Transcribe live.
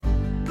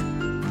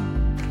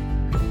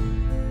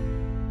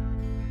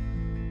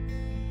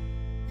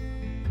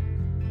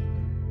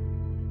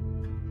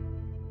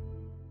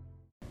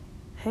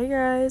Hey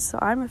guys, so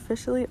I'm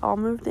officially all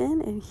moved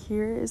in, and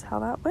here is how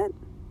that went.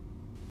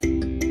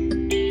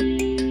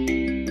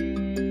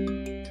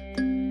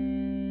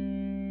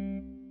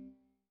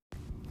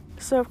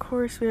 So of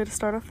course we had to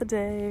start off the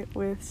day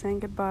with saying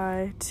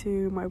goodbye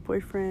to my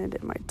boyfriend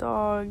and my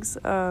dogs.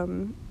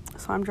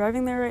 So I'm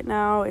driving there right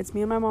now. It's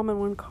me and my mom in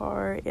one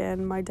car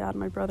and my dad and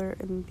my brother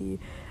in the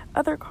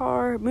other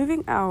car.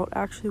 Moving out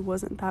actually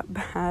wasn't that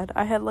bad.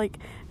 I had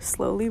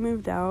slowly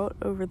moved out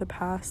over the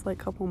past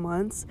couple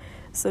months.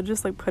 So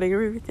just putting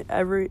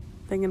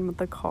everything in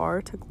the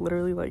car took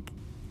literally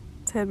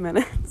 10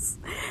 minutes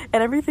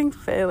and everything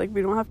fit.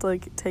 We don't have to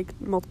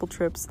take multiple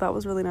trips. That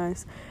was really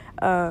nice.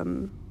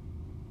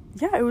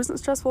 Yeah, it wasn't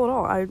stressful at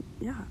all. I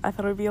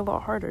thought it would be a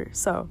lot harder.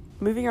 So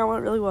moving out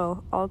went really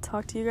well. I'll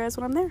talk to you guys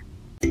when I'm there.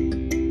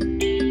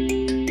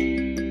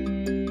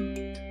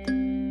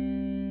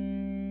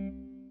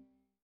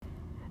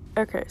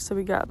 Okay, so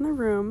we got in the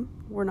room.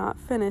 We're not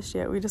finished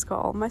yet. We just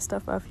got all my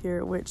stuff up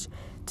here, which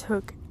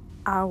took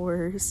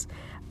hours.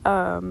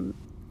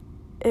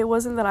 It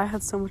wasn't that I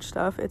had so much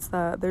stuff. It's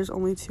that there's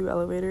only 2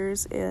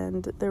 elevators,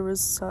 and there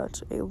was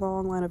such a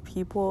long line of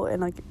people,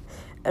 and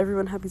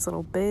everyone had these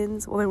little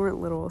bins. Well, they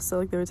weren't little,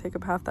 so they would take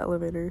up half the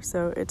elevator,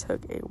 so it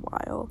took a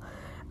while.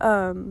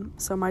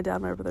 So my dad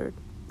and my brother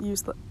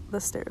used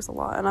the stairs a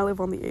lot, and I live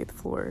on the 8th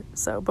floor.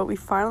 But we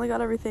finally got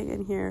everything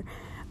in here.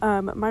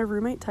 My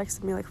roommate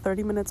texted me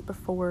 30 minutes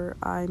before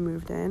I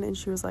moved in, and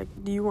she was like,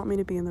 do you want me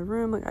to be in the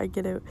room? I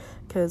get it,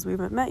 because we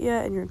haven't met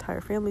yet, and your entire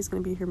family's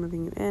going to be here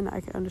moving you in. I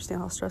can understand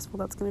how stressful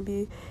that's going to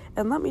be.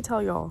 And let me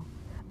tell y'all,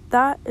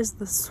 that is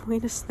the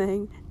sweetest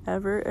thing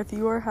ever. If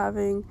you are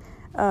having,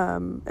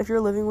 if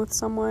you're living with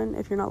someone,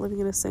 if you're not living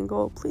in a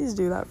single, please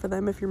do that for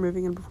them if you're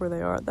moving in before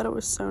they are. That it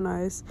was so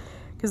nice,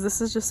 because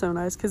this is just so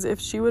nice, because if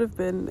she would have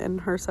been in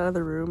her side of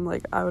the room,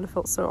 I would have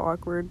felt so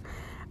awkward.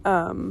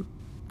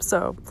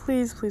 So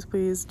please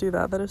do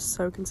that. That is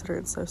so considerate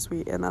and so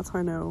sweet, and that's why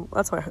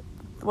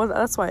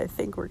I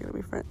think we're gonna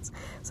be friends.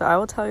 So I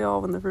will tell y'all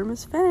when the room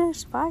is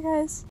finished. Bye,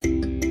 guys.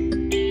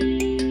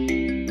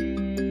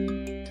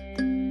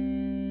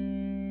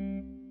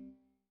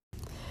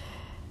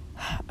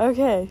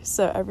 Okay,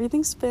 so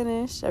everything's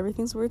finished.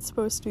 Everything's where it's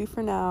supposed to be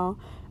for now.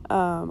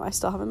 I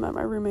still haven't met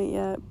my roommate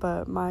yet,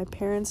 but my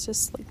parents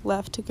just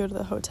left to go to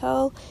the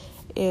hotel,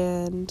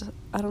 and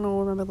I don't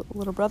know where my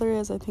little brother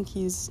is. I think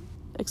he's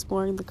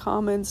exploring the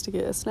commons to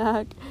get a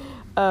snack.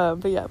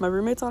 But yeah, my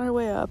roommate's on her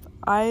way up.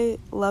 I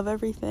love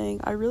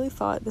everything. I really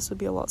thought this would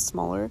be a lot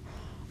smaller,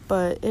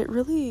 but it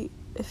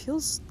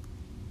feels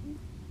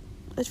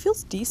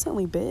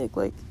decently big,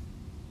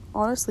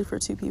 honestly, for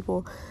 2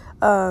 people.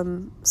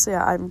 So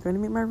yeah, I'm going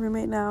to meet my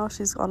roommate now.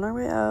 She's on her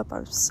way up.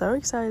 I'm so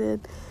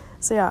excited.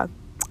 So yeah.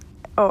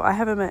 Oh, I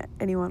haven't met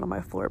anyone on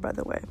my floor, by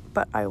the way,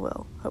 but I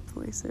will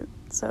hopefully soon.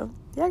 So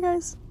yeah,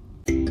 guys.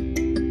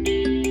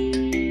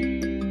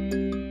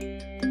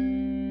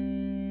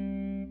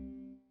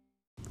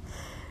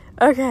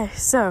 Okay,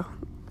 so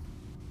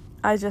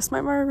I just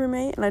met my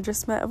roommate, and I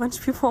just met a bunch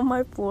of people on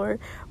my floor.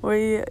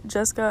 We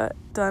just got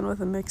done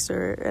with a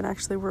mixer, and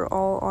actually we're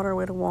all on our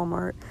way to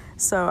Walmart.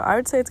 So I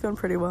would say it's going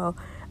pretty well.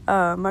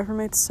 My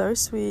roommate's so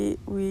sweet.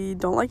 We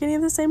don't like any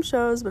of the same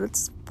shows, but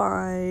it's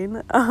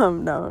fine.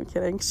 No, I'm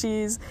kidding.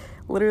 She's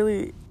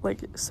literally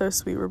so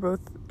sweet. We're both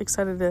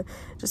excited to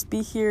just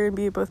be here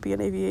and both be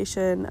in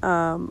aviation.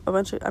 I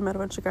met a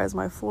bunch of guys on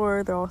my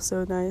floor. They're all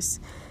so nice.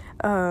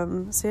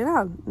 So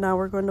yeah, now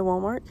we're going to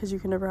Walmart, because you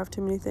can never have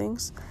too many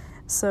things.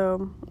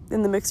 So,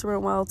 and the mixer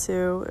went well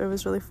too. It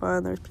was really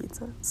fun. There's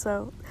pizza.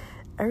 So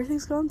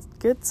everything's going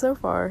good so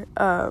far.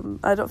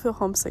 I don't feel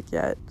homesick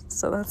yet,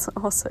 so that's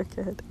also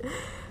good.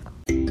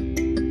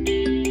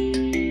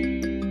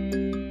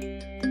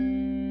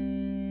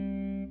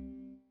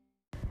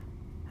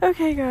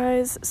 Okay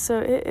guys, so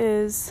it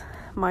is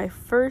my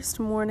first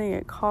morning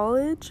at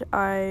college.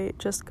 I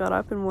just got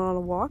up and went on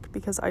a walk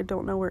because I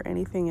don't know where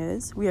anything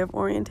is. We have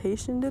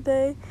orientation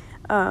today,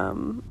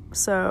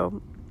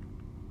 so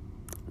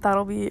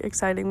that'll be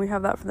exciting. We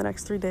have that for the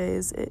next 3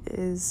 days. It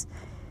is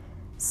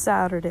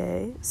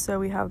Saturday, so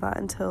we have that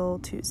until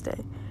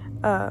Tuesday.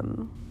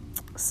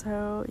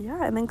 So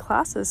yeah, and then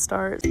classes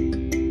start.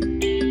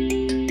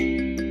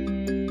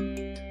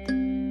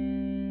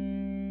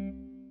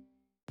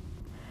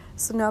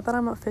 So now that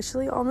I'm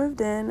officially all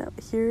moved in,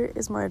 here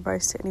is my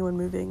advice to anyone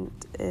moving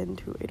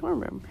into a dorm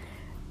room.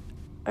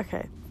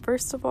 Okay,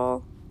 first of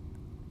all,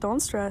 don't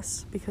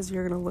stress, because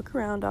you're going to look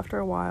around after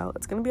a while.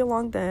 It's going to be a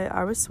long day.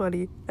 I was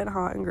sweaty and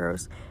hot and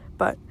gross,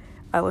 but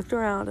I looked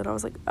around and I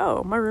was like,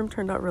 oh, my room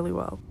turned out really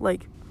well.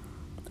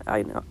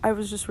 I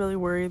was just really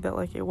worried that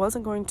it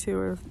wasn't going to,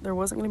 or there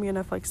wasn't going to be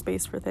enough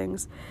space for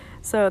things.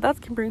 So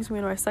that brings me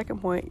to my second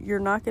point. You're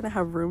not going to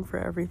have room for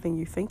everything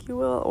you think you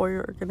will, or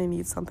you're going to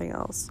need something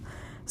else.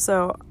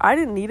 So I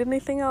didn't need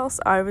anything else.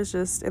 I was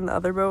just in the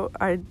other boat.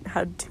 I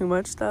had too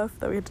much stuff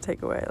that we had to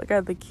take away. I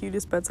had the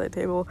cutest bedside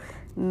table,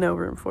 no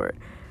room for it.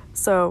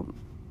 So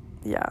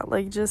yeah,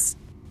 just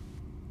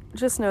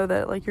know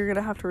that you're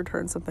gonna have to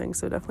return something,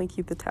 so definitely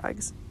keep the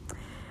tags.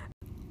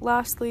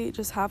 Lastly,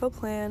 just have a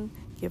plan.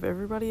 give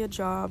everybody a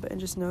job, and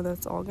just know that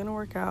it's all gonna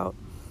work out.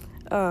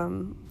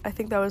 I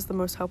think that was the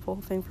most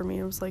helpful thing for me.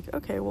 It was like,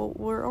 okay, well,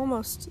 we're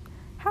almost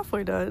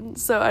halfway done,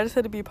 so I just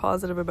had to be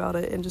positive about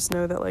it and just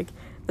know that, like,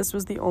 this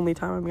was the only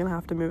time I'm gonna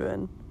have to move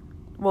in.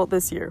 Well,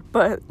 this year,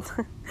 but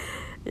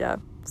yeah.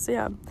 So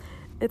yeah,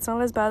 it's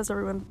not as bad as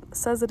everyone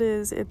says it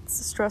is.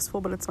 It's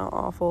stressful, but it's not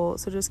awful.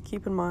 So just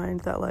keep in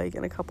mind that, like,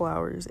 in a couple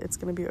hours, it's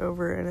gonna be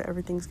over and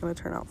everything's gonna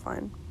turn out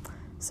fine.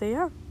 So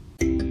yeah.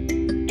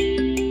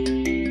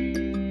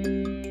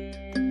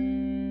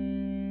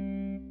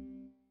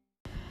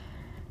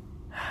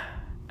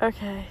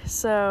 Okay,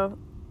 so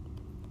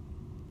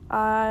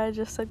I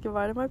just said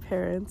goodbye to my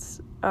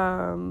parents.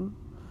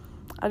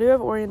 I do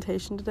have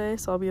orientation today,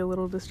 so I'll be a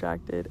little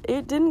distracted.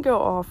 It didn't go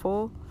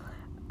awful.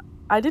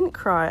 I didn't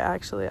cry,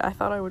 actually. I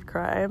thought I would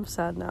cry. I am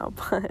sad now,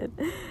 but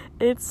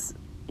it's,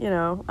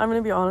 I'm going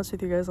to be honest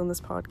with you guys on this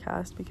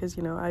podcast because,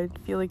 I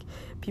feel like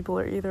people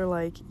are either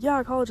like,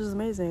 yeah, college is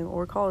amazing,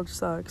 or college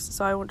sucks.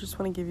 So I just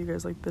want to give you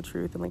guys, like, the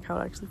truth and, like, how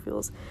it actually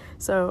feels.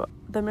 So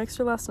the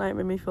mixer last night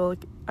made me feel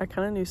like I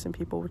kind of knew some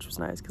people, which was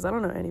nice because I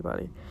don't know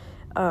anybody.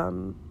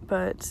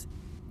 But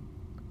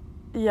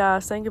yeah,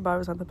 saying goodbye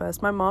was not the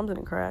best. My mom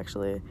didn't cry,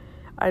 actually.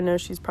 I know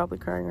she's probably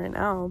crying right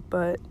now,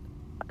 but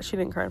she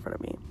didn't cry in front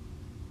of me.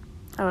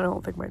 And I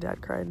don't think my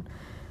dad cried.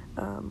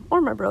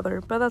 Or my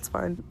brother, but that's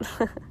fine.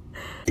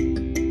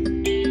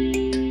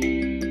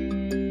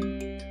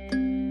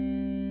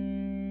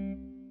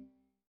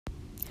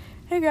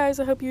 Hey guys,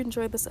 I hope you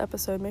enjoyed this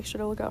episode. Make sure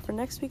to look out for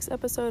next week's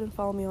episode and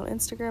follow me on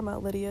Instagram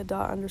at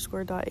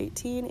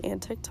lydia._.18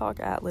 and TikTok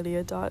at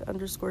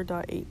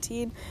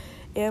lydia._.18.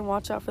 And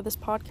watch out for this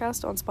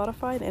podcast on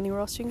Spotify and anywhere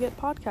else you can get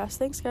podcasts.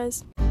 Thanks,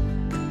 guys.